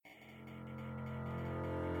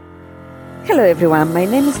Hello everyone, my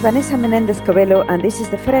name is Vanessa Menendez-Covelo and this is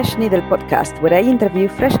the Fresh Needle podcast where I interview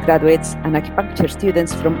fresh graduates and acupuncture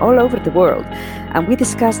students from all over the world, and we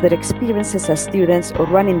discuss their experiences as students or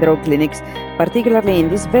running their own clinics, particularly in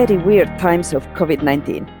these very weird times of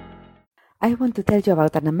COVID-19. I want to tell you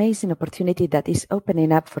about an amazing opportunity that is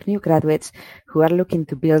opening up for new graduates who are looking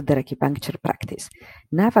to build their acupuncture practice.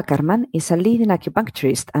 Nava Karman is a leading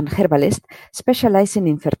acupuncturist and herbalist specializing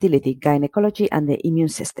in fertility, gynecology, and the immune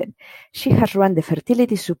system. She has run the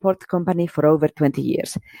fertility support company for over 20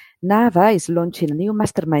 years. Nava is launching a new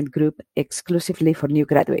mastermind group exclusively for new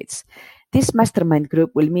graduates. This mastermind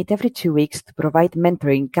group will meet every 2 weeks to provide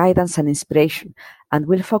mentoring, guidance, and inspiration, and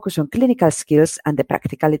will focus on clinical skills and the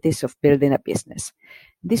practicalities of building a business.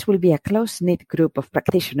 This will be a close-knit group of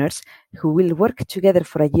practitioners who will work together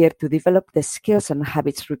for a year to develop the skills and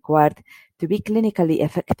habits required to be clinically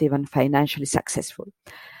effective and financially successful.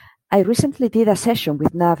 I recently did a session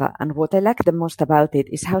with Nava, and what I liked the most about it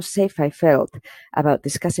is how safe I felt about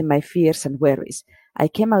discussing my fears and worries. I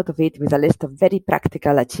came out of it with a list of very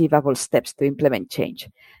practical, achievable steps to implement change.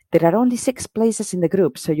 There are only 6 places in the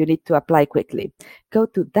group, so you need to apply quickly. Go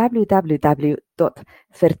to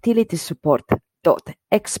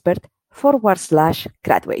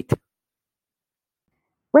www.fertilitysupport.expert/graduate.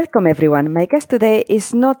 Welcome everyone. My guest today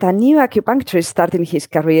is not a new acupuncturist starting his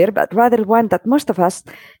career, but rather one that most of us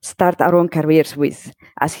start our own careers with,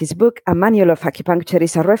 as his book, A Manual of Acupuncture,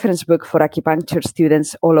 is a reference book for acupuncture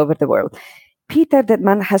students all over the world. Peter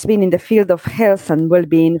Deadman has been in the field of health and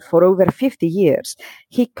well-being for over 50 years.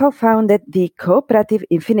 He co-founded the cooperative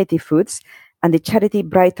Infinity Foods and the charity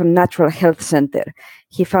Brighton Natural Health Centre.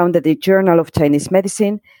 He founded the Journal of Chinese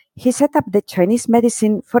Medicine. He set up the Chinese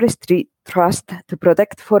Medicine Forestry Trust to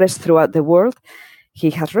protect forests throughout the world. He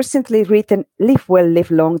has recently written Live Well,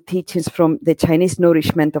 Live Long, Teachings from the Chinese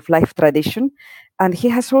Nourishment of Life tradition, and he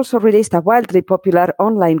has also released a wildly popular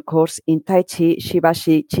online course in taichi,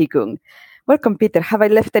 shibashi, qigong. Welcome, Peter. Have I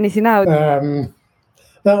left anything out?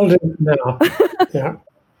 That'll do now. Yeah.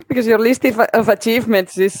 Because your list of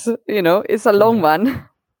achievements is a long one.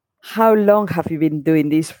 How long have you been doing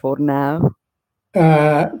this for now?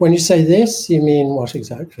 When you say this, you mean what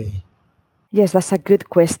exactly? Yes, that's a good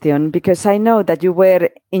question, because I know that you were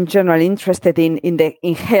in general interested in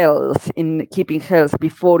health, in keeping health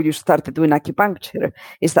before you started doing acupuncture.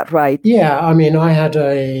 Is that right? Yeah, I mean, I had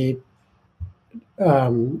a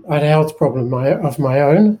health problem of my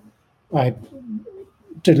own. I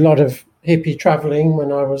did a lot of hippie traveling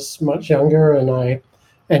when I was much younger, and I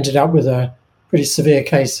ended up with a pretty severe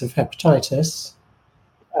case of hepatitis,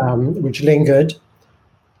 which lingered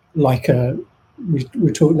like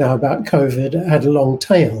we talk now about COVID. It had a long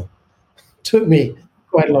tail. It took me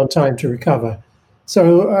quite a long time to recover.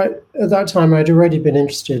 So at that time, I'd already been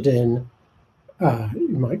interested in,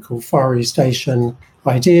 you might call Far East Asian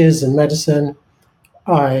ideas and medicine.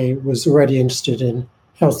 I was already interested in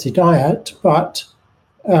healthy diet, but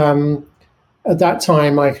at that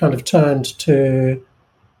time, I kind of turned to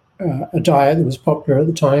a diet that was popular at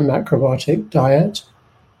the time, macrobiotic diet,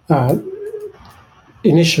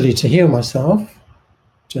 initially to heal myself,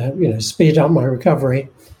 to speed up my recovery,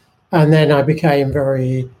 and then I became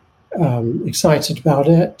very excited about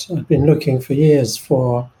it. I'd been looking for years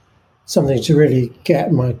for something to really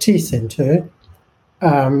get my teeth into,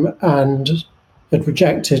 and had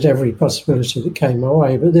rejected every possibility that came my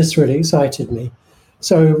way, but this really excited me.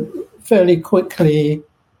 So fairly quickly,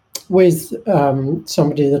 with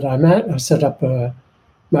somebody that I met, I set up a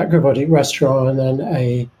macrobiotic restaurant and then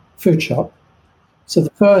a food shop. So the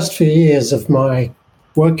first few years of my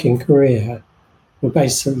working career were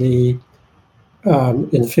basically in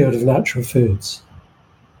the field of natural foods.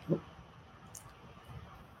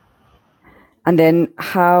 And then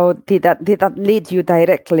how did that lead you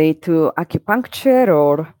directly to acupuncture,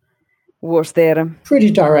 or was there?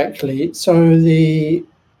 Pretty directly. So the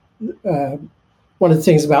one of the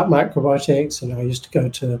things about macrobiotics, and I used to go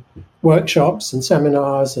to workshops and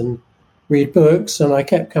seminars and read books, and I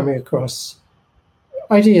kept coming across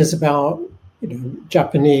ideas about,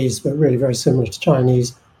 Japanese, but really very similar to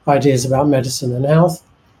Chinese ideas about medicine and health,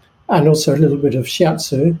 and also a little bit of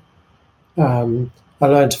shiatsu. I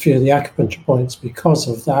learned a few of the acupuncture points because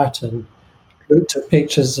of that, and looked at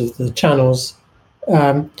pictures of the channels.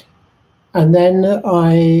 And then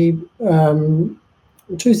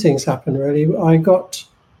two things happened really.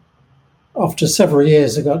 After several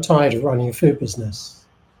years, I got tired of running a food business.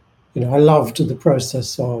 I loved the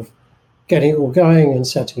process of getting it all going and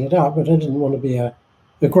setting it up, but I didn't want to be a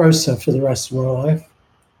grocer for the rest of my life.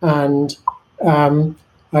 And I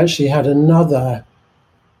actually had another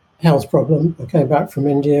health problem. I came back from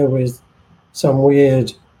India with some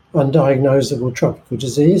weird undiagnosable tropical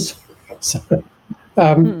disease. So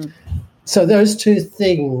those two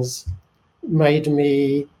things made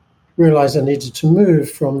me realize I needed to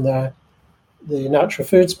move from the natural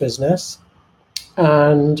foods business,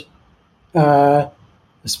 and I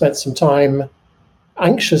spent some time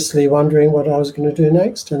anxiously wondering what I was going to do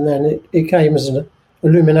next, and then it came as an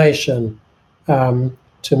illumination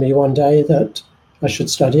to me one day that I should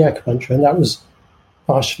study acupuncture, and that was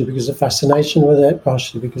partially because of fascination with it,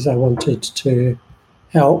 partially because I wanted to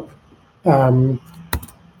help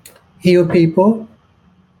heal people,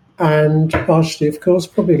 and partially, of course,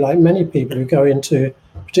 probably like many people who go into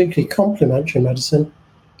particularly complementary medicine,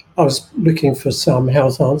 I was looking for some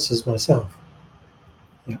health answers myself.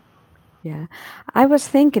 Yeah, I was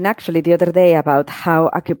thinking actually the other day about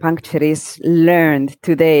how acupuncture is learned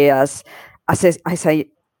today as I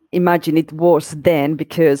imagine it was then,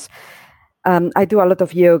 because I do a lot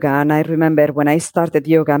of yoga, and I remember when I started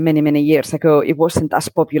yoga many years ago, it wasn't as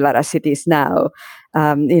popular as it is now.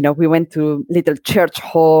 We went to little church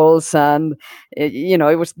halls, and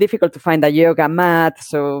it was difficult to find a yoga mat,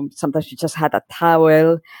 so sometimes you just had a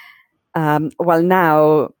towel. While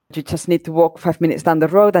now you just need to walk 5 minutes down the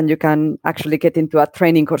road and you can actually get into a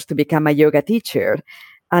training course to become a yoga teacher.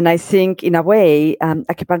 And I think in a way,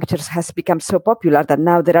 acupuncture has become so popular that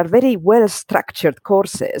now there are very well-structured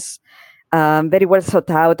courses, very well thought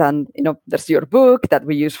out. And, there's your book that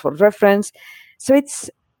we use for reference. So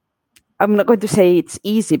I'm not going to say it's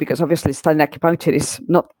easy, because obviously studying acupuncture is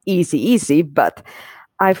not easy, but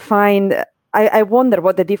I wonder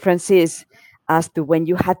what the difference is as to when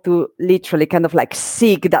you had to literally kind of like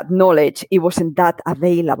seek that knowledge. It wasn't that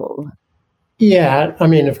available. Yeah, I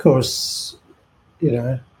mean, of course,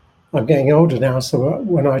 I'm getting older now, so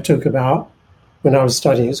when I was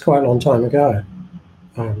studying, it's quite a long time ago.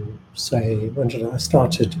 Say, when did I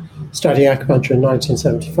started studying acupuncture in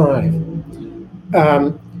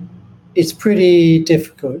 1975? It's pretty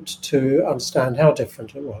difficult to understand how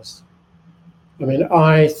different it was. I mean,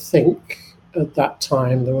 I think at that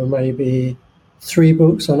time there were maybe 3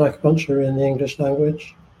 books on acupuncture in the English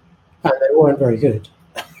language, and they weren't very good.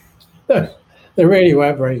 They really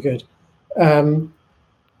weren't very good. There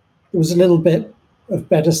was a little bit of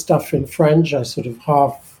better stuff in French. I sort of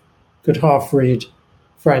could half read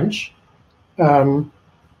French.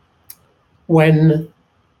 When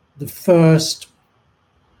the first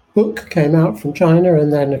book came out from China,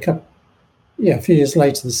 and then a few years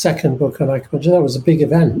later, the second book on acupuncture, that was a big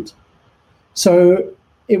event. So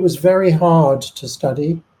it was very hard to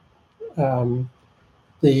study.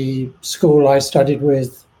 The school I studied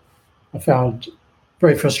with, I found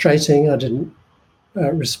very frustrating. I didn't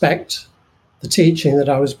respect the teaching that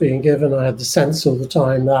I was being given. I had the sense all the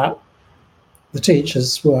time that the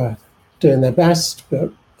teachers were doing their best,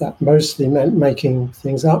 but that mostly meant making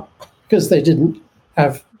things up, because they didn't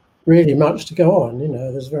have really much to go on.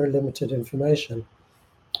 There's very limited information.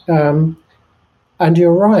 And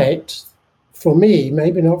you're right, for me,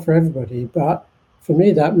 maybe not for everybody, but for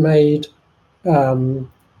me that made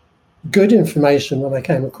good information when I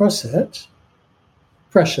came across it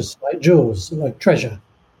precious, like jewels, like treasure.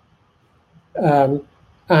 And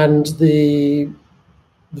the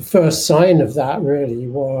first sign of that really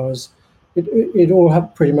was it all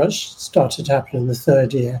had pretty much started to happen in the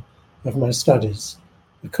 3rd year of my studies.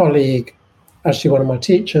 A colleague, actually one of my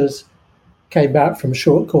teachers, came back from a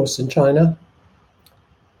short course in China.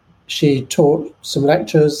 She taught some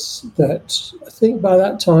lectures that I think by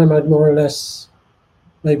that time I'd more or less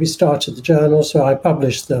maybe started the journal, so I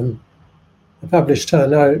published them. I published her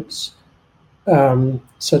notes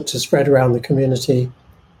so to spread around the community.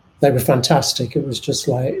 They were fantastic. It was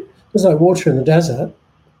like water in the desert.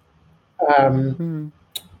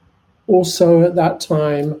 Also at that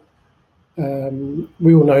time,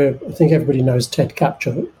 we all know, I think everybody knows Ted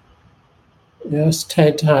Kapchuk. Yes,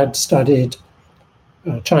 Ted had studied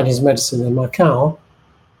Chinese medicine in Macau,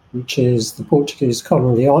 which is the Portuguese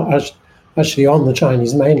colony actually on the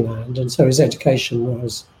Chinese mainland, and so his education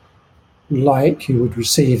was like you would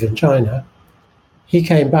receive in China. He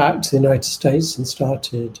came back to the United States and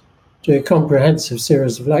started doing a comprehensive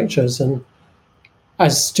series of lectures, and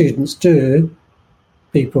as students do,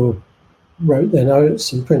 people wrote their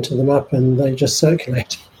notes and printed them up, and they just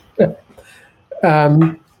circulated.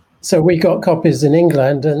 So we got copies in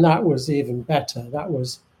England, and that was even better. That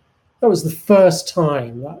was the first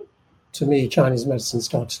time that, to me, Chinese medicine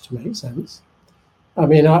started to make sense. I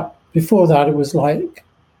mean, before that, it was like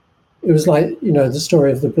the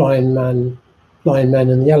story of the blind men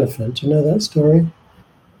and the elephant. You know that story?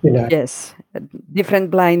 Yes, different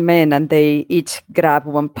blind men, and they each grab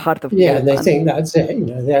one part of the and they elephant. think that's it.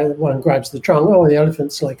 The one grabs the trunk. Oh, the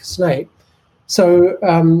elephant's like a snake. So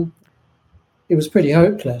it was pretty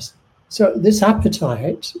hopeless. So this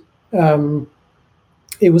appetite, it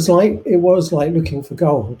was like looking for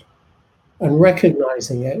gold, and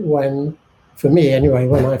recognizing it for me anyway,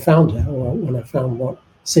 when I found it, or when I found what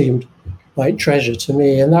seemed like treasure to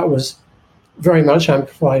me, and that was very much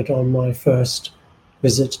amplified on my first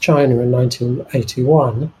visit to China in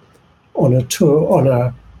 1981 on a tour, on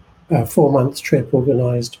a 4-month trip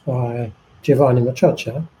organised by Giovanni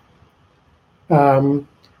Machocha.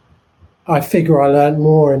 I figure I learned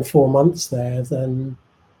more in 4 months there than,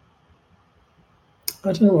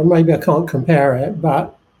 I don't know, maybe I can't compare it,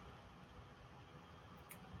 but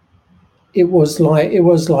it was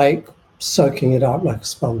like soaking it up like a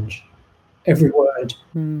sponge. Every word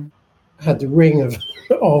had the ring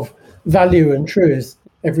of value and truth.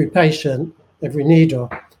 Every patient, every needle,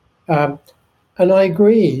 and I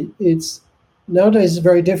agree. Nowadays it's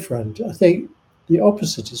very different. I think the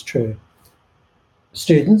opposite is true.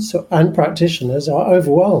 Students and practitioners are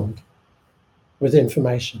overwhelmed with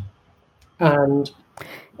information, and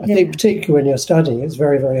I think particularly when you're studying, it's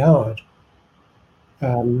very, very hard.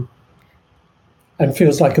 And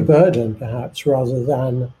feels like a burden, perhaps, rather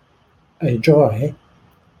than a joy,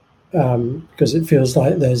 because it feels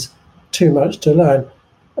like there's too much to learn.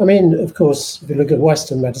 I mean, of course, if you look at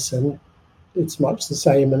Western medicine, it's much the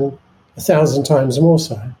same and 1,000 times more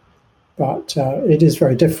so. But it is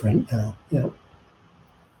very different now,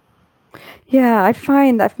 Yeah,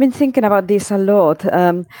 I've been thinking about this a lot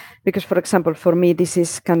because, for example, for me, this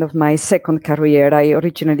is kind of my second career. I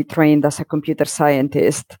originally trained as a computer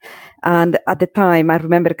scientist. And at the time, I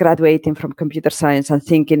remember graduating from computer science and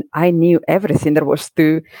thinking I knew everything there was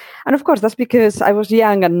to. And of course, that's because I was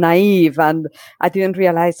young and naive and I didn't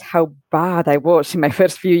realize how bad I was in my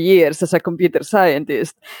first few years as a computer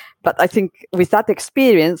scientist. But I think with that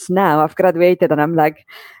experience now, I've graduated and I'm like,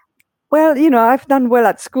 well, I've done well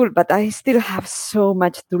at school, but I still have so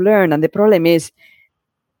much to learn. And the problem is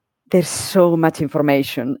there's so much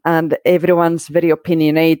information and everyone's very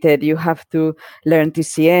opinionated. You have to learn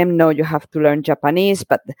TCM. No, you have to learn Japanese,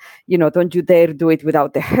 but, don't you dare do it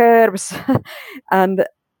without the herbs. And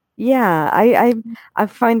I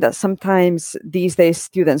find that sometimes these days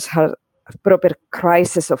students have a proper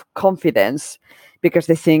crisis of confidence because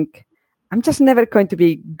they think, I'm just never going to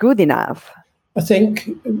be good enough. I think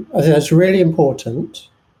that's really important.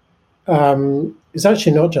 It's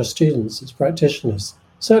actually not just students, it's practitioners,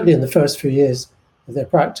 certainly in the first few years of their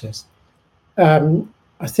practice. I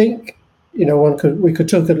think, we could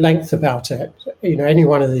talk at length about it. Any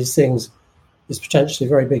one of these things is potentially a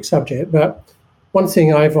very big subject. But one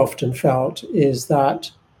thing I've often felt is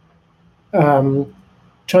that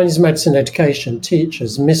Chinese medicine education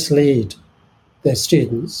teachers mislead their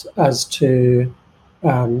students as to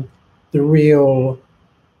the real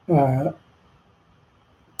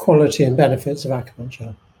quality and benefits of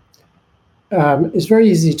acupuncture. It's very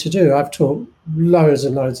easy to do. I've taught loads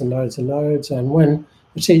and loads and loads and loads, and when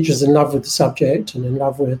the teacher's in love with the subject and in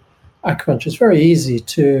love with acupuncture, it's very easy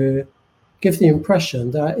to give the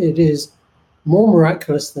impression that it is more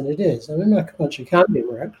miraculous than it is. I mean, acupuncture can be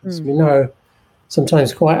miraculous. We know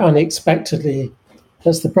sometimes quite unexpectedly.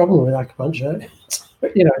 That's the problem with acupuncture.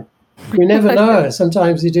 We never know.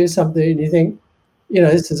 Sometimes you do something and you think,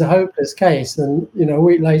 this is a hopeless case, and a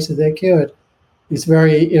week later they're cured. It's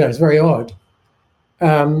very odd.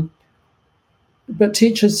 But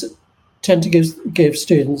teachers tend to give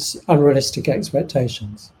students unrealistic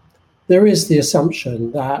expectations. There is the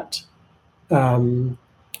assumption that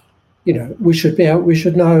we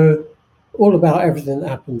should know all about everything that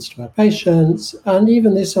happens to our patients, and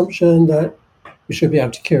even the assumption that we should be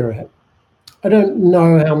able to cure it. I don't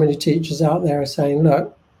know how many teachers out there are saying,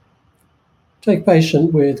 look, take a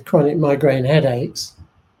patient with chronic migraine headaches.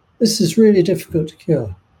 This is really difficult to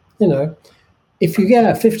cure. If you get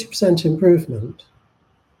a 50% improvement,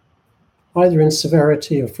 either in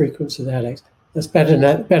severity or frequency of the headaches, that's better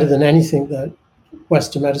than anything that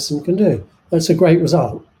Western medicine can do. That's a great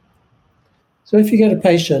result. So if you get a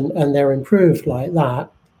patient and they're improved like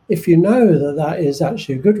that, if you know that that is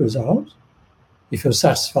actually a good result, you feel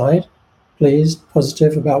satisfied, pleased,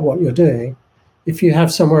 positive about what you're doing. If you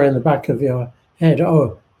have somewhere in the back of your head,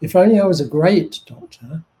 oh, if only I was a great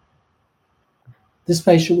doctor, this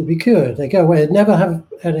patient would be cured. They go away and never have a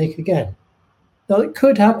headache again. Now, it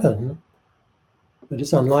could happen, but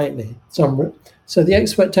it's unlikely. So the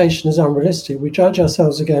expectation is unrealistic. We judge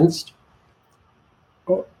ourselves against,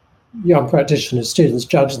 young practitioners, students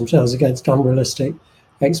judge themselves against unrealistic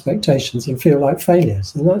expectations and feel like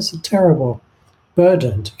failures. And that's a terrible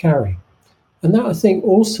burden to carry. And that, I think,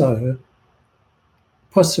 also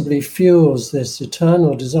possibly fuels this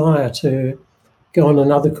eternal desire to go on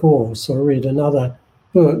another course or read another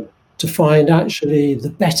book to find actually the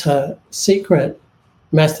better secret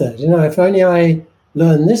method. If only I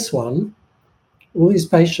learn this one, all these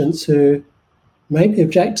patients who maybe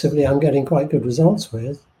objectively I'm getting quite good results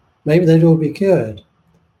with, maybe they'd all be cured.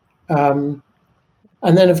 And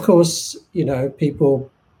then, of course,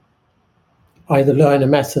 people either learn a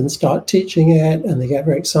method and start teaching it, and they get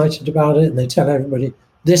very excited about it, and they tell everybody,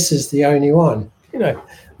 this is the only one.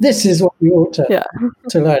 This is what you ought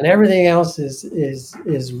to learn. Everything else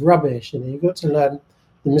is rubbish. You've got to learn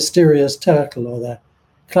the mysterious turtle or the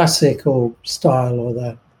classical style or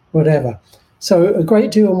the whatever. So a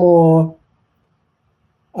great deal more.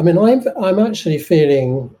 I mean, I'm actually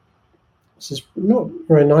feeling, this is not a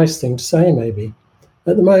very nice thing to say maybe,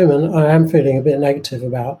 at the moment I am feeling a bit negative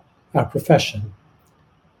about our profession.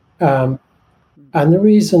 And the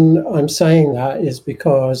reason I'm saying that is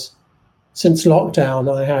because since lockdown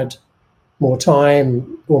I had more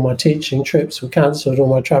time, all my teaching trips were cancelled, all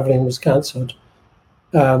my travelling was cancelled.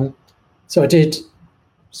 So I did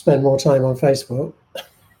spend more time on Facebook.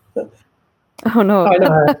 Oh, no. I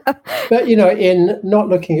know. But, in not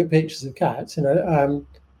looking at pictures of cats,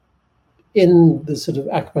 in the sort of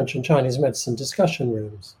acupuncture and Chinese medicine discussion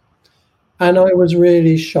rooms. And I was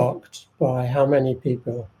really shocked by how many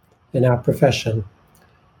people in our profession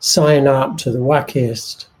sign up to the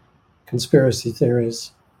wackiest conspiracy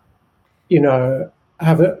theories,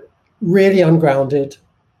 have it really ungrounded,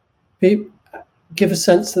 give a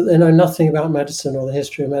sense that they know nothing about medicine or the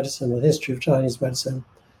history of medicine or the history of Chinese medicine,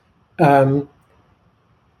 have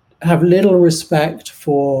little respect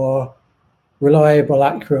for reliable,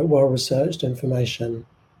 accurate, well-researched information.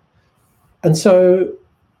 And so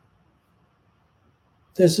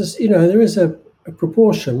there's this, there is a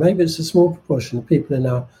proportion, maybe it's a small proportion of people in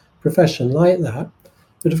our profession like that.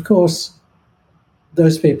 But of course,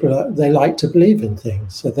 those people, they like to believe in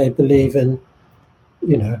things. So they believe in,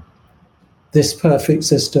 this perfect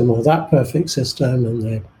system or that perfect system, and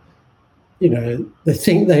they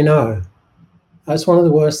think they know. That's one of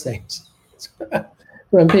the worst things.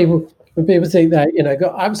 when people think that,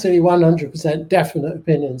 got absolutely 100% definite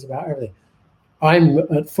opinions about everything. I'm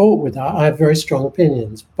at fault with that. I have very strong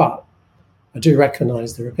opinions, but I do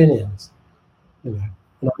recognise their opinions, and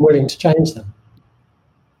I'm willing to change them.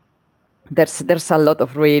 There's a lot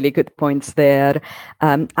of really good points there.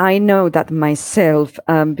 I know that myself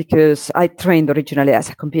because I trained originally as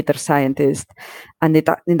a computer scientist, and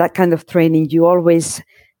in that kind of training, you always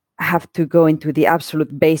have to go into the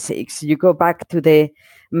absolute basics. You go back to the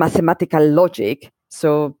mathematical logic.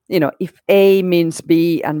 So, if A means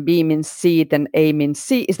B and B means C, then A means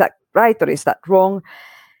C. Is that right or is that wrong?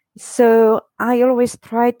 So I always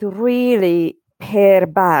try to really pare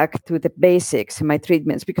back to the basics in my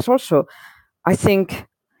treatments, because also I think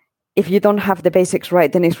if you don't have the basics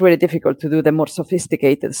right, then it's really difficult to do the more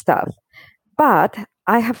sophisticated stuff. But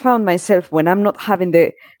I have found myself, when I'm not having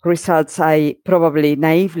the results I probably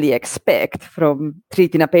naively expect from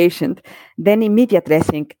treating a patient, then immediately I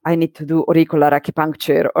think I need to do auricular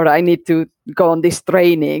acupuncture, or I need to go on this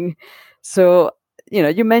training. So,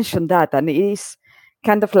 you mentioned that, and it is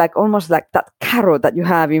kind of like almost like that carrot that you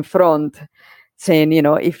have in front, saying,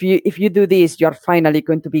 if you do this, you're finally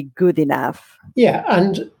going to be good enough. Yeah,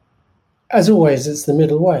 and as always, it's the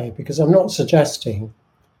middle way, because I'm not suggesting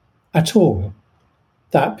at all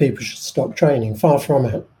that people should stop training. Far from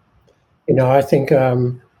it. I think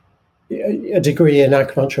a degree in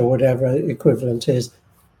acupuncture or whatever equivalent is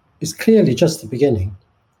clearly just the beginning.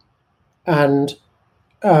 And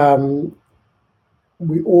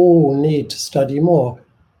we all need to study more.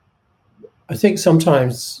 I think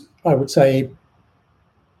sometimes I would say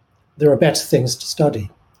there are better things to study.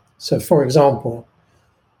 So, for example,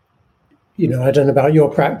 I don't know about your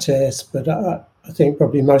practice, but I think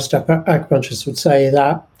probably most acupuncturists would say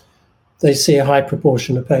that they see a high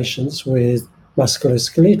proportion of patients with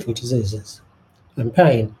musculoskeletal diseases and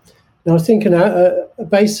pain. Now, I think a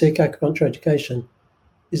basic acupuncture education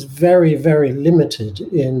is very, very limited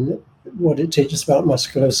in what it teaches about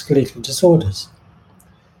musculoskeletal disorders.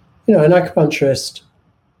 An acupuncturist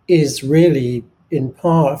is really, in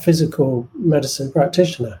part, a physical medicine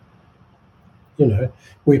practitioner.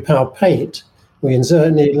 We palpate, we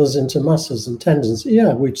insert needles into muscles and tendons.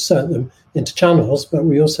 Yeah, we insert them into channels, but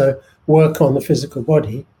we also work on the physical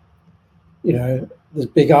body. The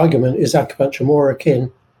big argument, is acupuncture more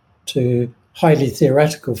akin to highly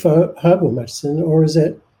theoretical for herbal medicine, or is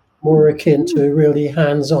it more akin to really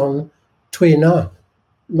hands-on tuina?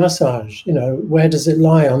 massage, where does it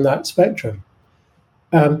lie on that spectrum?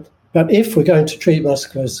 But if we're going to treat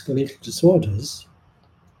musculoskeletal disorders,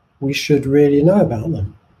 we should really know about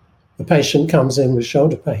them. A patient comes in with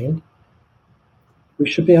shoulder pain, we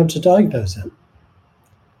should be able to diagnose it.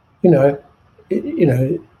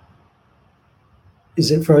 Is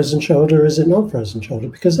it frozen shoulder? Is it not frozen shoulder?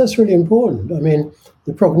 Because that's really important. I mean,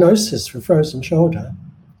 the prognosis for frozen shoulder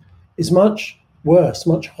is much worse,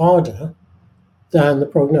 much harder than the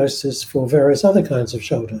prognosis for various other kinds of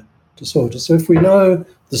shoulder disorders. So if we know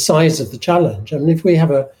the size of the challenge, I mean, if we have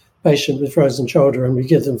a patient with frozen shoulder and we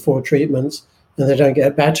give them 4 treatments and they don't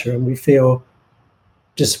get better and we feel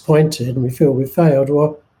disappointed and we feel we've failed,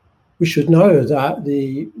 well, we should know that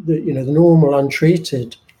the normal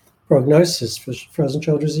untreated prognosis for frozen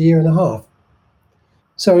shoulder is 1.5 years.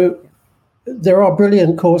 So there are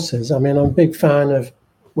brilliant courses. I mean, I'm a big fan of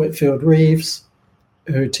Whitfield Reeves,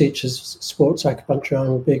 who teaches sports acupuncture.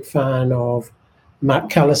 I'm a big fan of Matt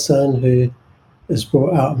Callison, who has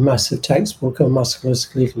brought out a massive textbook on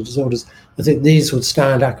musculoskeletal disorders. I think these would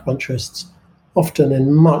stand acupuncturists often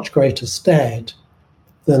in much greater stead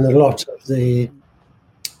than a lot of the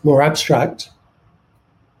more abstract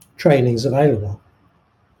trainings available.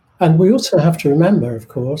 And we also have to remember, of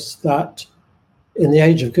course, that in the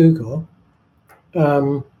age of Google,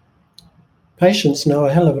 patients know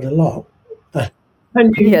a hell of a lot.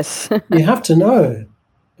 And yes. You have to know,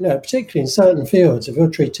 particularly in certain fields, if you're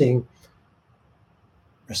treating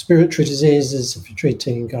respiratory diseases, if you're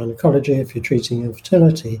treating gynecology, if you're treating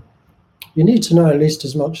infertility, you need to know at least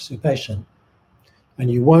as much as your patient. And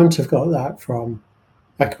you won't have got that from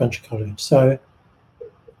acupuncture college. So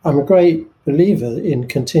I'm a great believer in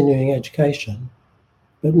continuing education,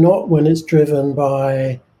 but not when it's driven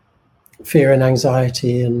by fear and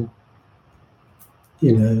anxiety and,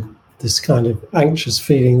 this kind of anxious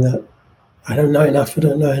feeling that I don't know enough.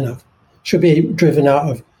 It should be driven out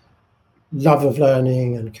of love of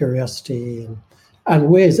learning and curiosity and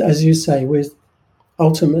with, as you say, with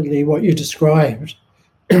ultimately what you described,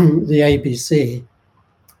 the ABC,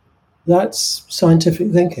 that's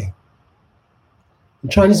scientific thinking.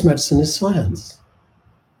 And Chinese medicine is science.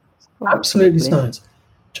 Absolutely science.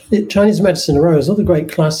 Chinese medicine arose, all the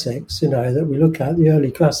great classics, that we look at, the early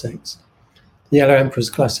classics, the Yellow Emperor's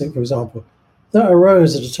Classic, for example, that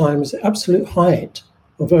arose at a time as the absolute height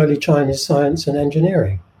of early Chinese science and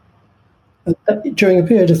engineering. And during a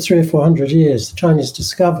period of 300 or 400 years, the Chinese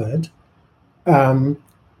discovered, in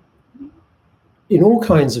all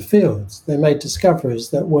kinds of fields, they made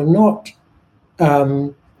discoveries that were not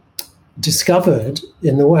discovered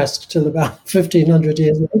in the West till about 1,500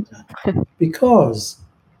 years later, because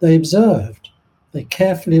they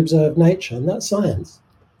carefully observed nature, and that's science.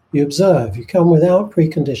 You observe, you come without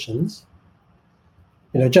preconditions.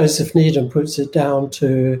 Joseph Needham puts it down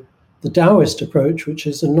to the Taoist approach, which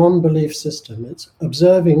is a non-belief system. It's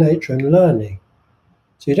observing nature and learning.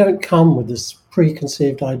 So you don't come with this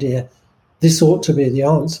preconceived idea, this ought to be the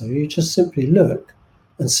answer. You just simply look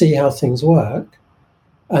and see how things work,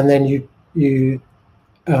 and then you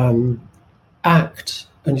act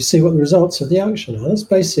and you see what the results of the action are. That's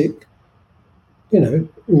basic, you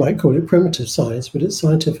might call it primitive science, but it's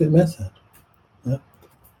scientific method.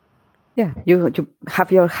 Yeah, you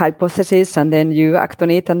have your hypothesis and then you act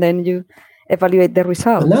on it and then you evaluate the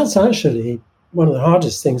results. And that's actually one of the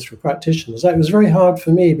hardest things for practitioners. It was very hard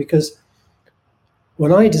for me because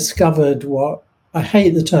when I discovered I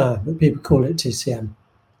hate the term, but people call it TCM.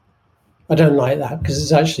 I don't like that because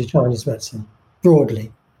it's actually Chinese medicine,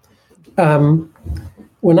 broadly.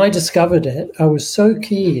 When I discovered it, I was so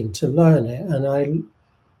keen to learn it, and I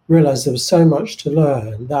realized there was so much to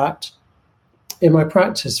learn that in my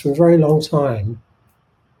practice for a very long time,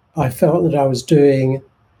 I felt that I was doing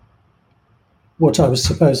what I was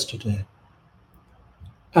supposed to do.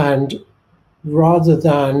 And rather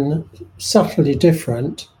than subtly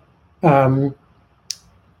different, trying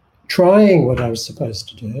what I was supposed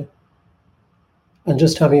to do and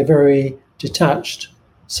just having a very detached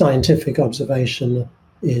scientific observation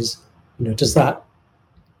is, is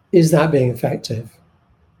that being effective?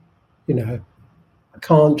 I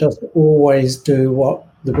can't just always do what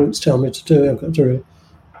the books tell me to do. I've got to do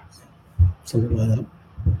something like that.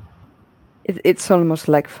 It's almost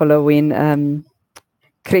like following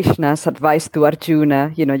Krishna's advice to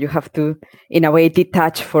Arjuna. You have to, in a way,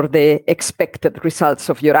 detach for the expected results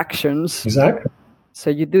of your actions. Exactly. So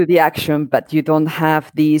you do the action, but you don't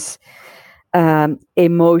have this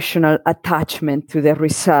emotional attachment to the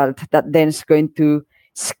result that then is going to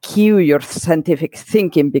skew your scientific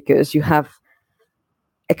thinking because you have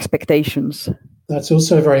expectations. That's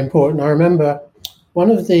also very important. I remember one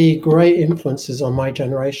of the great influences on my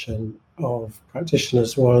generation of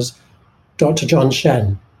practitioners was Dr. John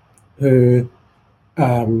Shen, who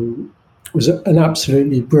was an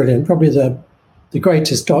absolutely brilliant, probably the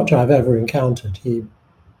greatest doctor I've ever encountered. He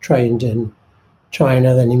trained in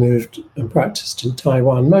China, then he moved and practiced in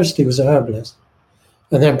Taiwan. Mostly was a herbalist,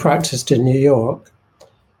 and then practiced in New York.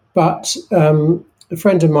 But a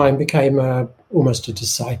friend of mine became almost a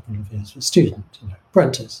disciple of his, a student,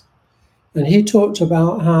 apprentice. And he talked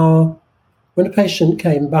about how when a patient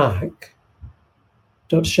came back,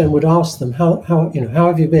 Dr. Shen would ask them, how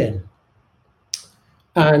have you been?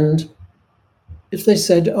 And if they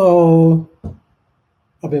said, oh,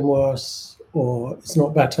 I've been worse, or it's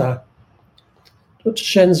not better, Dr.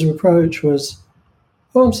 Shen's approach was,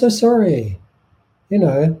 oh, I'm so sorry.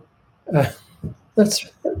 I'm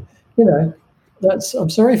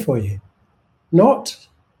sorry for you. Not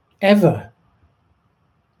ever,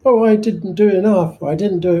 oh, I didn't do enough, or I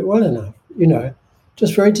didn't do it well enough,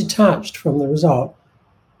 just very detached from the result.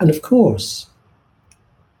 And of course,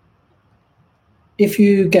 if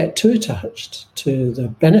you get too attached to the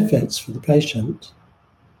benefits for the patient,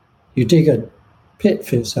 you dig a pit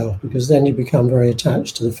for yourself, because then you become very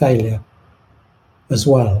attached to the failure as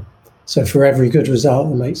well. So for every good result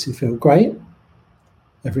that makes you feel great,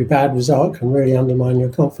 every bad result can really undermine your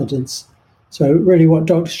confidence. So really what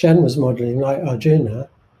Dr. Shen was modeling, like Arjuna,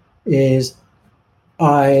 is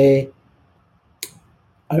I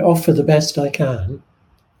offer the best I can,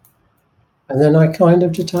 and then I kind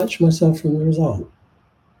of detach myself from the result.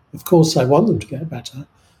 Of course, I want them to get better.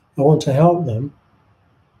 I want to help them.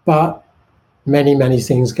 But many, many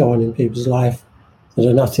things go on in people's life that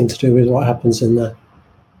are nothing to do with what happens on the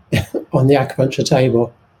acupuncture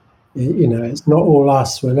table. It's not all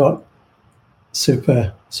us. We're not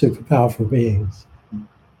super, super powerful beings.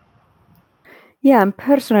 Yeah, and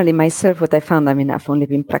personally myself, what I found, I've only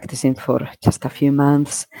been practicing for just a few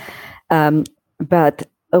months, but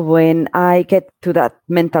when I get to that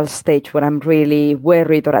mental stage where I'm really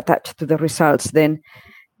worried or attached to the results, then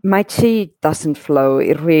my chi doesn't flow.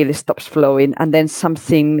 It really stops flowing. And then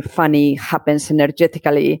something funny happens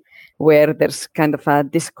energetically where there's kind of a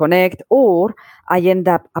disconnect, or I end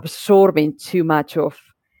up absorbing too much of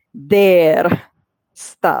their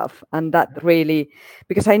stuff. And that really,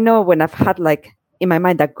 because I know when I've had in my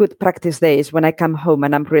mind a good practice day is when I come home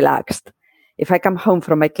and I'm relaxed. If I come home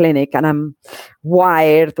from my clinic and I'm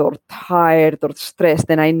wired or tired or stressed,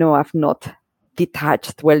 then I know I've not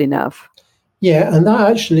detached well enough. Yeah, and that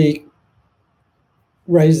actually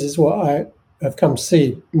raises what I have come to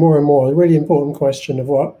see more and more, a really important question of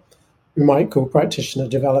what we might call practitioner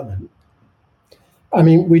development.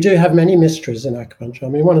 We do have many mysteries in acupuncture.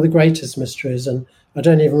 One of the greatest mysteries, and I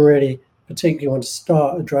don't even really particularly want to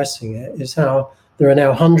start addressing it, is how there are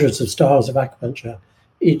now hundreds of styles of acupuncture,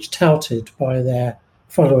 each touted by their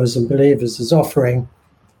followers and believers as offering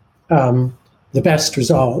the best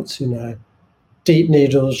results, deep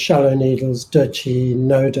needles, shallow needles, taichi,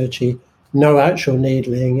 no actual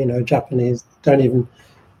needling, Japanese don't even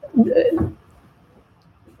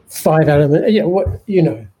 5 element,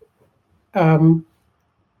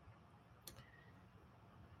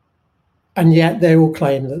 and yet they all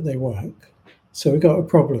claim that they work. So we've got a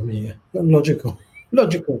problem here, a logical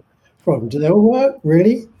problem. Do they all work,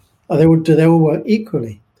 really? Do they all work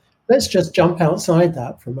equally? Let's just jump outside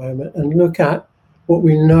that for a moment and look at what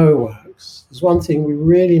we know works. There's one thing we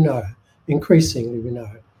really know, increasingly we know,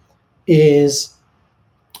 is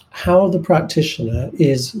how the practitioner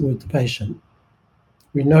is with the patient.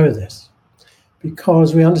 We know this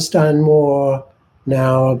because we understand more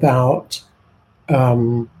now about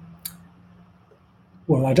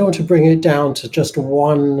I don't want to bring it down to just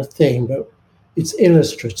one thing, but it's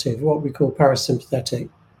illustrative, what we call parasympathetic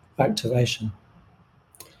activation.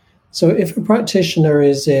 So if a practitioner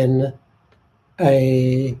is able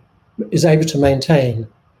to maintain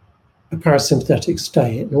a parasympathetic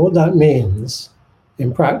state, and what that means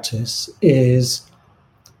in practice is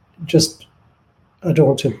just, I don't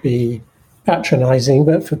want to be patronizing,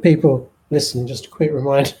 but for people listening, just a quick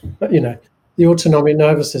reminder, the autonomic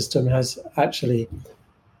nervous system has actually,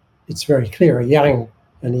 it's very clear, a yang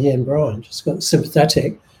and a yin branch. It's got the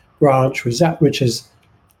sympathetic branch, which is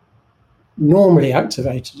normally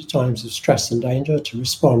activated at times of stress and danger to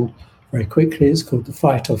respond very quickly. It's called the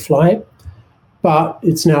fight or flight. But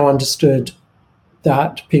it's now understood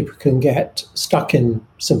that people can get stuck in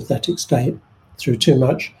sympathetic state through too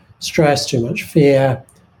much stress, too much fear,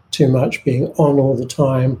 too much being on all the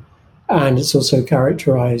time. And it's also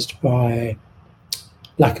characterized by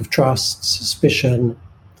lack of trust, suspicion,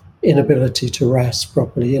 inability to rest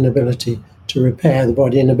properly, inability to repair the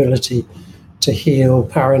body, inability to heal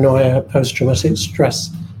paranoia, post-traumatic stress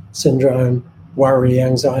syndrome, worry,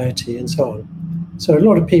 anxiety, and so on. So a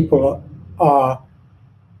lot of people are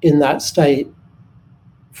in that state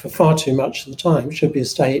for far too much of the time. It should be a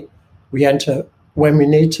state we enter when we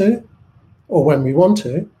need to or when we want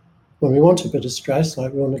to. When we want a bit of stress,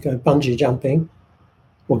 like we want to go bungee jumping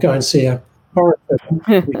or go and see a horror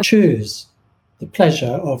film, we choose the pleasure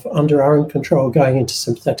of, under our own control, going into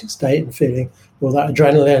sympathetic state and feeling all that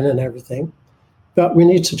adrenaline and everything. But we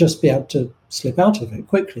need to just be able to slip out of it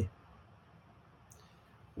quickly.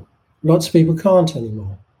 Lots of people can't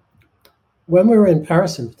anymore. When we're in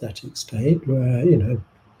parasympathetic state, we're,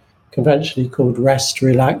 conventionally called rest,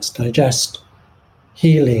 relax, digest,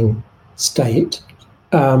 healing state,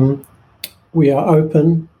 we are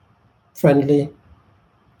open, friendly,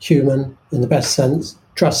 human in the best sense,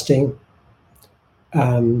 trusting.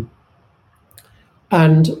 And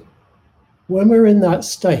when we're in that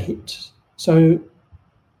state, so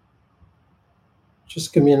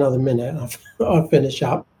just give me another minute, I'll finish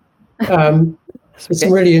up. There's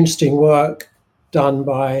some really interesting work done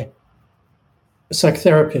by a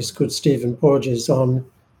psychotherapist called Stephen Porges on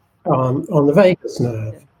the vagus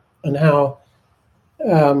nerve and how,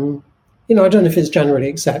 I don't know if it's generally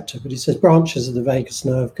accepted, but he says branches of the vagus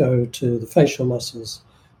nerve go to the facial muscles,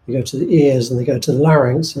 they go to the ears, and they go to the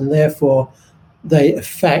larynx, and therefore they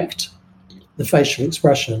affect the facial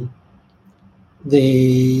expression.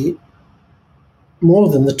 More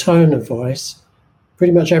than the tone of voice,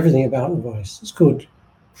 pretty much everything about the voice. It's called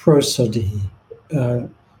prosody. So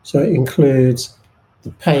it includes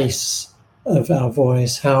the pace of our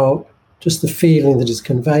voice, how just the feeling that is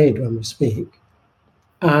conveyed when we speak.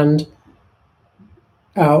 And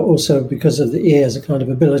also, because of the ears, a kind of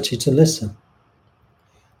ability to listen.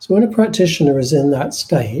 So when a practitioner is in that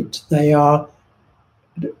state,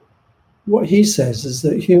 what he says is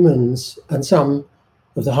that humans and some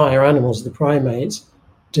of the higher animals, the primates,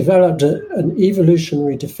 developed an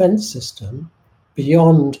evolutionary defense system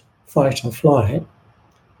beyond fight or flight,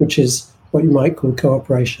 which is what you might call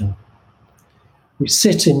cooperation. We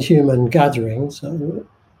sit in human gatherings,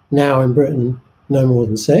 now in Britain, no more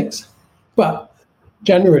than 6, but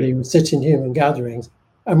generally we sit in human gatherings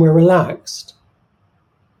and we're relaxed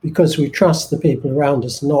because we trust the people around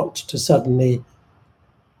us not to suddenly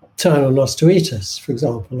turn on us to eat us, for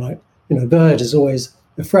example. Like, a bird is always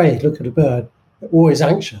afraid. Look at a bird, they're always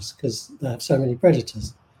anxious because they have so many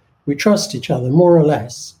predators. We trust each other more or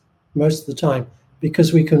less most of the time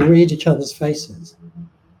because we can read each other's faces.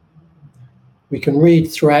 We can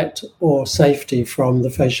read threat or safety from the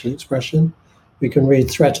facial expression. We can read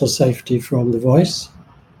threat or safety from the voice.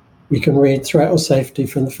 We can read threat or safety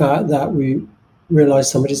from the fact that we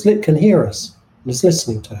realize somebody can hear us and is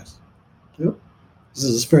listening to us. This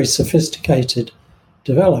is a very sophisticated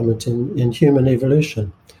development in human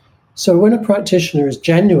evolution. So when a practitioner is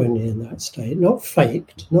genuinely in that state, not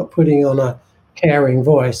faked, not putting on a caring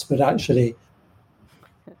voice, but actually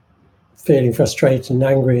feeling frustrated and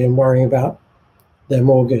angry and worrying about their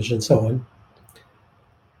mortgage and so on,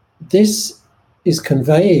 this is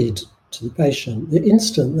conveyed to the patient the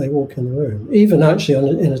instant they walk in the room, even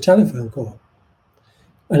actually in a telephone call.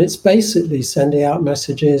 And it's basically sending out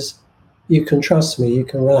messages, you can trust me, you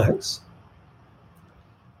can relax.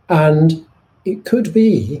 And it could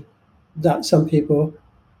be that some people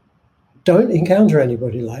don't encounter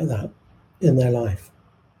anybody like that in their life.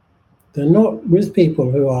 They're not with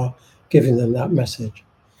people who are giving them that message.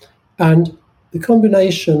 And the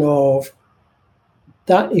combination of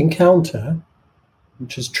that encounter,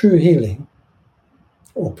 which is true healing,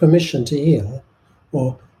 or permission to heal,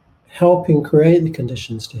 or helping create the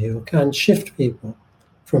conditions to heal, can shift people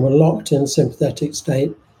from a locked-in sympathetic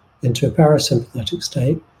state into a parasympathetic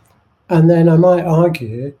state. And then I might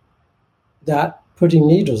argue that putting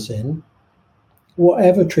needles in,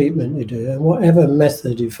 whatever treatment you do and whatever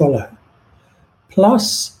method you follow,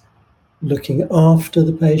 plus looking after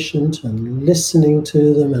the patient and listening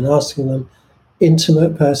to them and asking them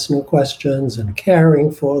intimate personal questions and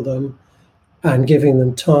caring for them and giving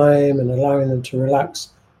them time and allowing them to relax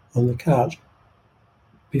on the couch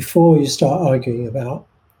before you start arguing about,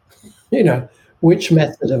 which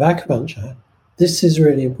method of acupuncture. This is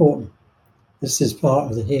really important. This is part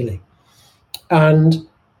of the healing. And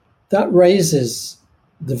that raises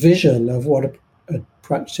the vision of what a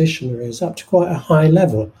practitioner is up to quite a high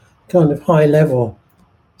level, kind of high level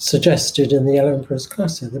suggested in the Yellow Emperor's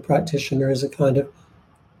Classic. The practitioner is a kind of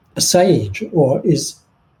a sage, or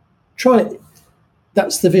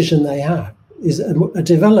that's the vision they have, is a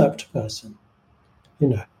developed person,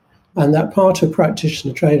 and that part of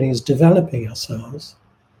practitioner training is developing ourselves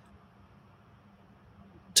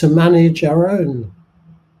to manage our own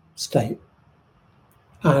state.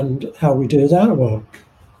 And how we do that? Well,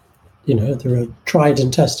 there are tried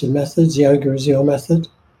and tested methods. Yoga is your method.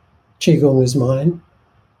 Qigong is mine.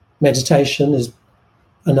 Meditation is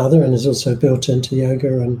another, and is also built into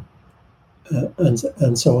yoga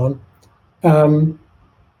and so on.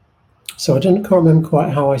 So I can't remember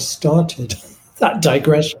quite how I started that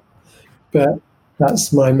digression, but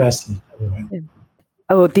that's my message anyway. Yeah.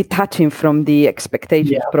 Oh, detaching from the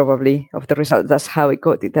expectations, probably, of the result. That's how it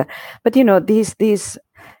got it. But this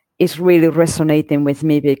is really resonating with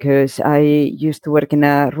me, because I used to work in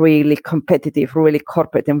a really competitive, really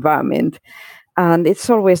corporate environment. And it's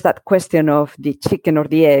always that question of the chicken or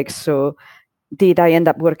the egg. So did I end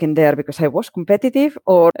up working there because I was competitive,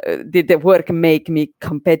 or did the work make me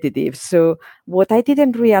competitive? So what I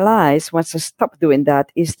didn't realize once I stopped doing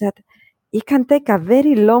that is that it can take a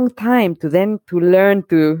very long time to learn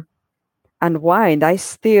to unwind. I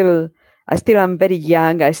still am very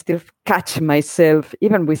young. I still catch myself,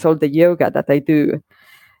 even with all the yoga that I do.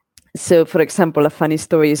 So, for example, a funny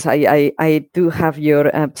story is I do have your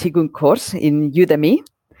qigong course in Udemy,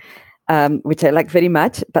 which I like very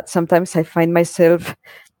much. But sometimes I find myself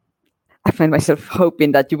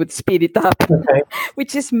hoping that you would speed it up,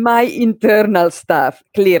 which is my internal stuff.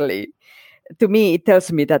 Clearly, to me, it tells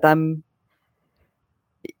me that I'm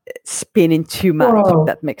spinning too much. If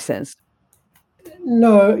that makes sense.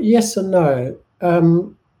 No, yes and no.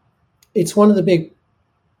 It's one of the big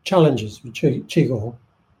challenges with qigong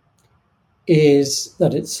is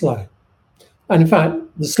that it's slow. And in fact,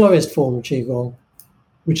 the slowest form of qigong,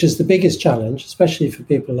 which is the biggest challenge, especially for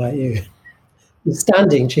people like you, is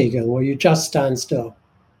standing qigong, where you just stand still.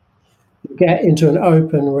 You get into an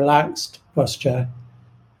open, relaxed posture,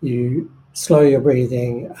 you slow your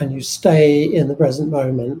breathing, and you stay in the present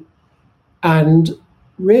moment. And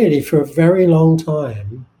really, for a very long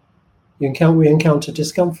time, we encounter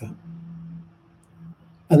discomfort.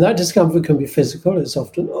 And that discomfort can be physical. It's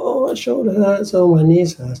often, my shoulder hurts, my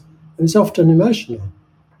knees hurt. And it's often emotional.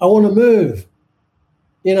 I want to move.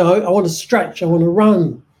 I want to stretch. I want to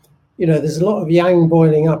run. There's a lot of yang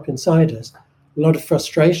boiling up inside us, a lot of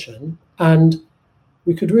frustration. And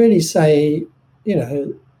we could really say,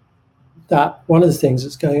 that one of the things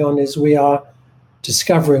that's going on is we are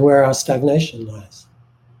discovering where our stagnation lies.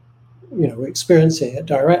 We're experiencing it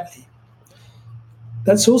directly.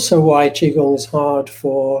 That's also why qigong is hard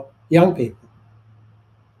for young people.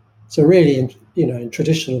 So really, in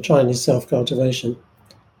traditional Chinese self-cultivation,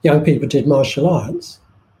 young people did martial arts.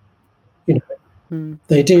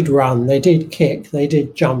 They did run, they did kick, they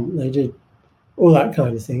did jump, they did all that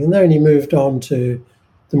kind of thing. And they only moved on to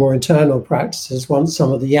the more internal practices once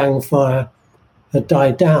some of the yang fire had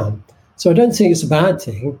died down. So I don't think it's a bad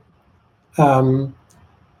thing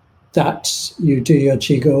that you do your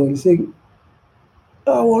qigong and you think,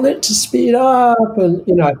 I want it to speed up, and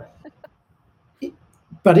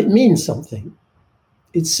but it means something.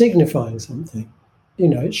 It's signifying something.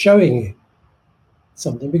 It's showing you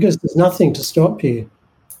something, because there's nothing to stop you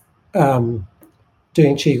doing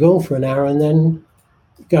qigong for an hour and then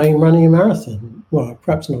running a marathon. Well,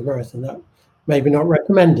 perhaps not a marathon. That maybe not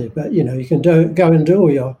recommended, but you can go and do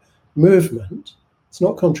all your movement. It's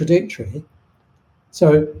not contradictory.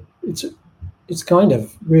 So it's kind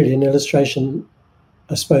of really an illustration,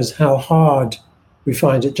 I suppose, how hard we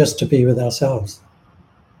find it just to be with ourselves.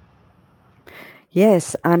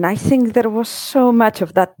 Yes, and I think there was so much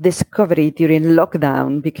of that discovery during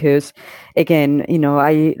lockdown because, again,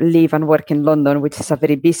 I live and work in London, which is a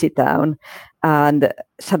very busy town, and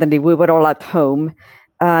suddenly we were all at home,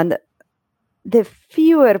 and the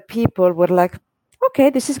fewer people were like, okay,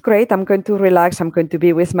 this is great. I'm going to relax. I'm going to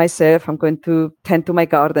be with myself. I'm going to tend to my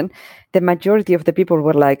garden. The majority of the people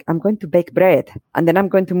were like, I'm going to bake bread, and then I'm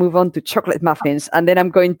going to move on to chocolate muffins, and then I'm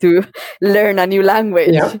going to learn a new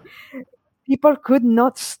language. Yeah. People could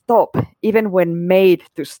not stop, even when made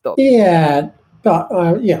to stop. Yeah, but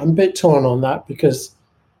I'm a bit torn on that, because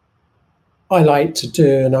I like to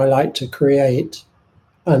do and I like to create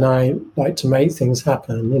and I like to make things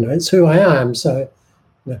happen. It's who I am. So,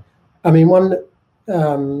 I mean,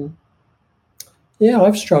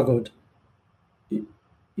 I've struggled. I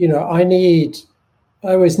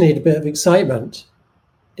always need a bit of excitement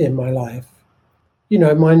in my life.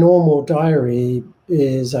 My normal diary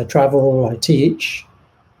is I travel, I teach,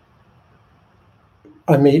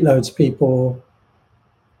 I meet loads of people.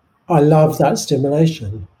 I love that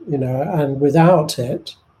stimulation, and without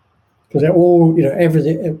it, because they're all,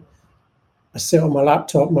 everything, I sit on my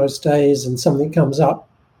laptop most days and something comes up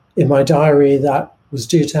in my diary that was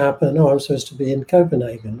due to happen. Oh, I'm supposed to be in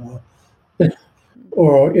Copenhagen, or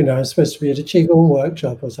or, I'm supposed to be at a qigong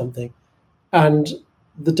workshop or something. And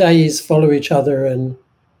the days follow each other and,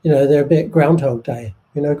 they're a bit Groundhog Day.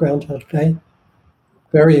 Groundhog Day?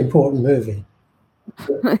 Very important movie.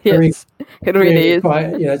 Very, Yes, it really is.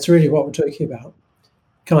 quite, it's really what we're talking about,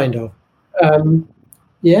 kind of. And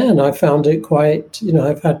I found it quite,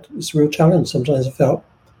 I've had this real challenge. Sometimes I felt,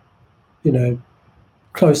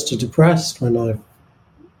 close to depressed when I've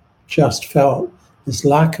just felt this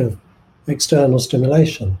lack of external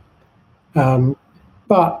stimulation.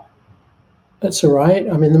 But that's all right.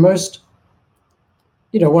 I mean,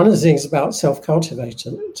 one of the things about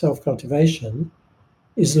self-cultivation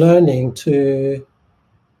is learning to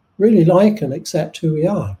really like and accept who we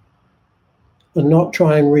are and not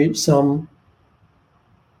try and reach some,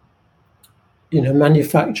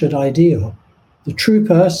 manufactured ideal. The true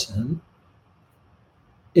person,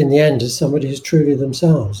 in the end, is somebody who's truly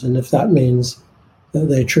themselves. And if that means that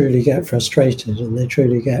they truly get frustrated and they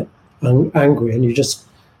truly get angry, and you just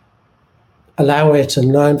allow it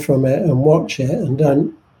and learn from it and watch it and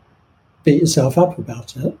don't beat yourself up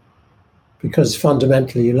about it, because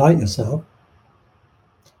fundamentally you like yourself.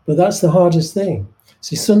 But that's the hardest thing.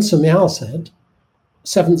 See, Sun Tzu Miao said,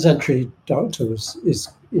 7th century doctor is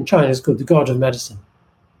in China is called the god of medicine.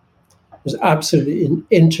 Was absolutely an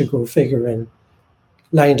integral figure in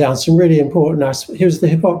laying down some really important aspects. He was the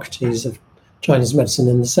Hippocrates of Chinese medicine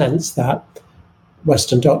in the sense that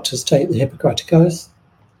Western doctors take the Hippocratic Oath.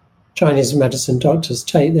 Chinese medicine doctors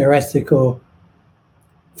take their ethical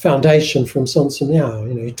foundation from Sun Tzu Miao.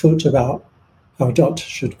 He talked about how a doctor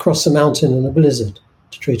should cross a mountain in a blizzard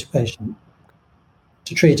to treat a patient,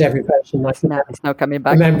 to treat every patient like It's now coming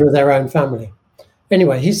back. a member of their own family.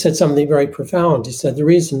 Anyway, he said something very profound. He said the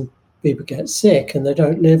reason people get sick and they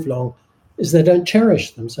don't live long is they don't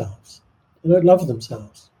cherish themselves. They don't love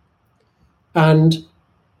themselves. And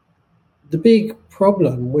the big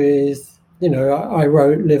problem with, I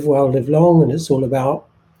wrote Live Well, Live Long, and it's all about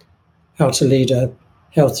how to lead a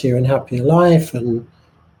healthier and happier life. And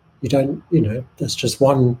you don't, that's just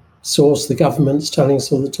one source. The government's telling us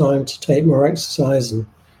all the time to take more exercise and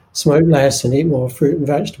smoke less and eat more fruit and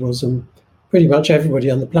vegetables. And pretty much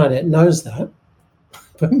everybody on the planet knows that.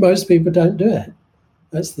 But most people don't do it.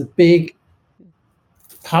 That's the big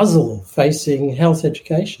puzzle facing health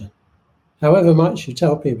education. However much you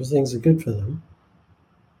tell people things are good for them,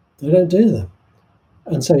 they don't do them.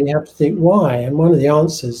 And so you have to think why. And one of the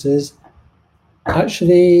answers is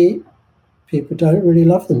actually people don't really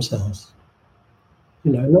love themselves.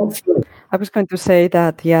 Not fully. I was going to say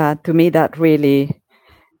that, to me, that really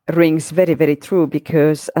rings very, very true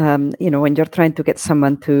because, when you're trying to get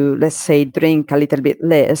someone to, let's say, drink a little bit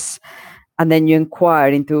less, and then you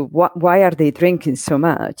inquire into why are they drinking so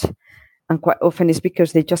much? And quite often it's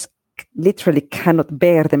because they just literally cannot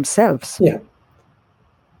bear themselves. Yeah.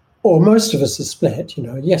 Or most of us are split,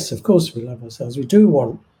 Yes, of course we love ourselves. We do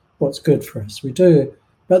want what's good for us. We do.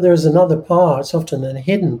 But there's another part, it's often a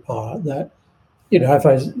hidden part that, if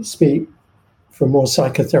I speak from a more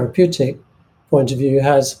psychotherapeutic point of view,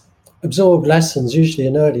 has absorbed lessons, usually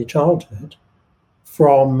in early childhood,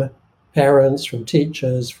 from parents, from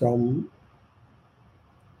teachers, from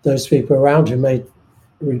those people around who made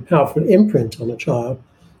a really powerful imprint on a child,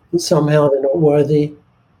 that somehow they're not worthy,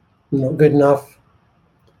 not good enough,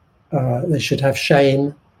 they should have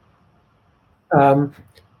shame. The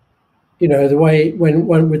way,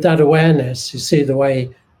 when with that awareness, you see the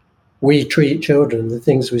way we treat children, the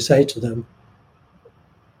things we say to them,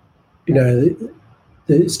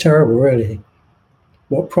 it's terrible, really,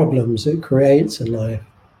 what problems it creates in life,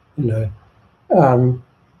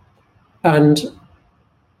 and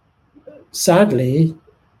sadly,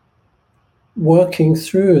 working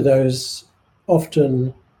through those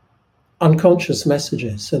often unconscious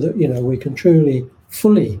messages so that, we can truly,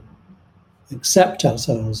 fully accept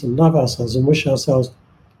ourselves and love ourselves and wish ourselves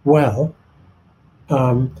well,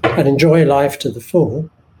 and enjoy life to the full.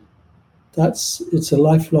 It's a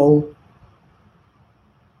lifelong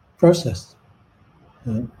process.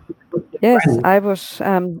 Yes, I was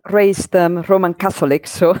raised Roman Catholic,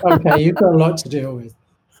 so okay, you've got a lot to deal with.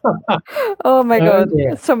 Oh my God,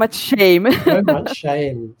 dear. so much shame. So much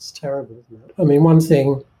shame. It's terrible, isn't it? I mean, one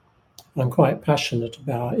thing I'm quite passionate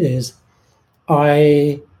about is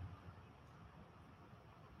I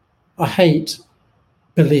hate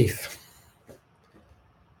belief.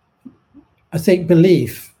 I think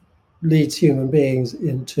belief leads human beings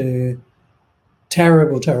into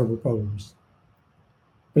terrible, terrible problems.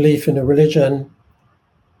 Belief in a religion,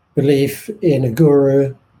 belief in a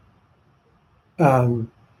guru,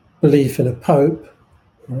 belief in a pope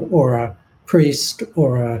or a priest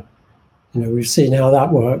or a We've seen how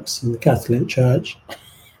that works in the Catholic Church.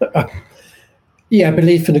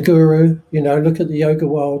 Belief in a guru. Look at the yoga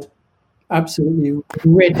world, absolutely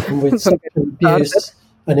ridden with sexual abuse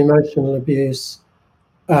and emotional abuse.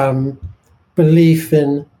 Belief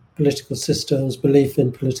in political systems, belief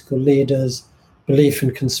in political leaders, belief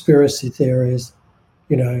in conspiracy theories.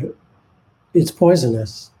 It's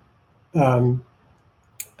poisonous. And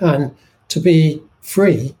to be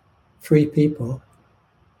free people,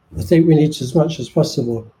 I think we need to, as much as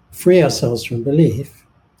possible, free ourselves from belief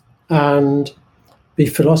and be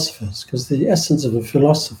philosophers, because the essence of a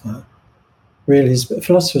philosopher really is, a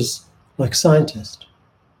philosopher's like a scientist.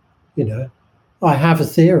 I have a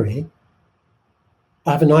theory,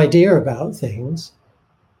 I have an idea about things,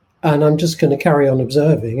 and I'm just going to carry on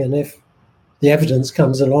observing, and if the evidence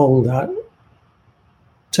comes along that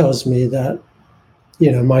tells me that,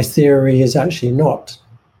 my theory is actually not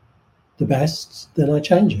the best, then I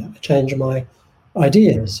change it. I change my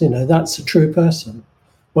ideas. That's a true person.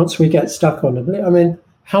 Once we get stuck on it,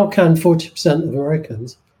 how can 40% of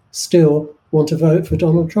Americans still want to vote for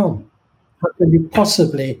Donald Trump? How can you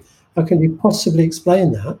possibly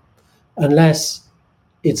explain that unless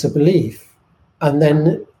it's a belief? And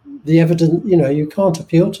then the evidence, you can't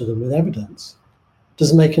appeal to them with evidence. It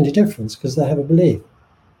doesn't make any difference because they have a belief.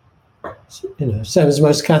 Same as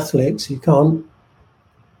most Catholics, you can't.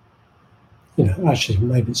 Actually,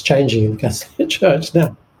 maybe it's changing in the Catholic Church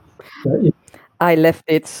now. But, I left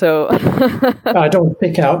it, so I don't want to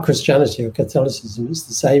pick out Christianity or Catholicism. It's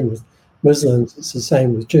the same with Muslims. It's the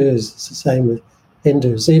same with Jews. It's the same with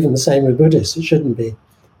Hindus. Even the same with Buddhists. It shouldn't be,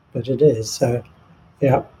 but it is. So,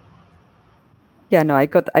 yeah. Yeah, no, I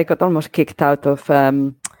got almost kicked out of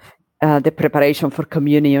the preparation for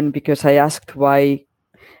communion because I asked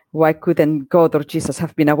why couldn't God or Jesus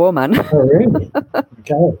have been a woman? Oh, really?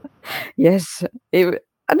 Okay. Yes. And,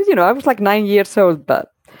 I was like 9 years old,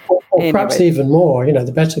 but or anyway. Perhaps even more,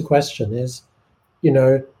 the better question is,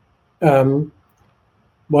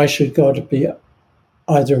 why should God be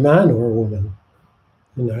either a man or a woman?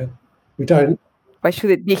 We don't. Why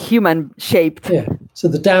should it be human shaped? Yeah. So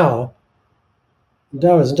the Tao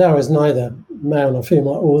is neither male nor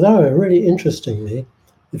female, although really interestingly,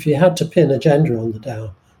 if you had to pin a gender on the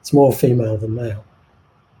Tao, it's more female than male.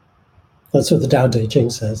 That's what the Tao Te Ching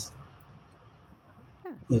says.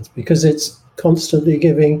 It's because it's constantly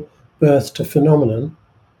giving birth to phenomenon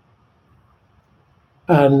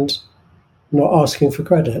and not asking for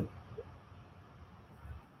credit.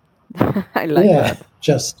 I like that.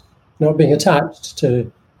 Just not being attached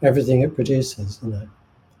to everything it produces. And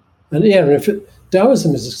if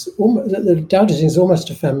Taoism is the Tao Te Ching is almost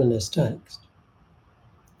a feminist text.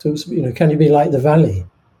 Talks, can you be like the valley?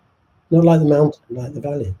 Not like the mountain, like the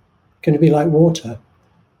valley. Can you be like water?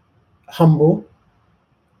 Humble,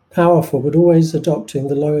 powerful, but always adopting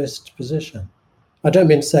the lowest position. I don't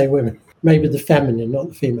mean to say women. Maybe the feminine, not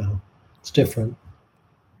the female. It's different.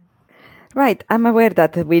 Right. I'm aware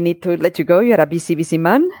that we need to let you go. You're a busy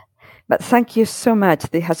man. But thank you so much.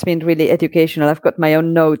 It has been really educational. I've got my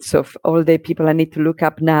own notes of all the people I need to look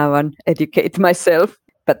up now and educate myself.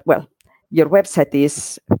 But, well, your website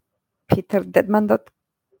is peterdeadman.co.uk.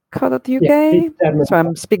 So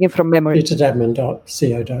I'm speaking from memory.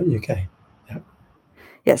 peterdeadman.co.uk. Yeah.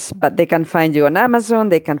 Yes, but they can find you on Amazon,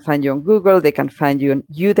 they can find you on Google, they can find you on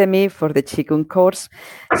Udemy for the Qigong course.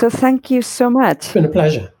 So thank you so much. It's been a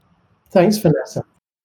pleasure. Thanks, Vanessa.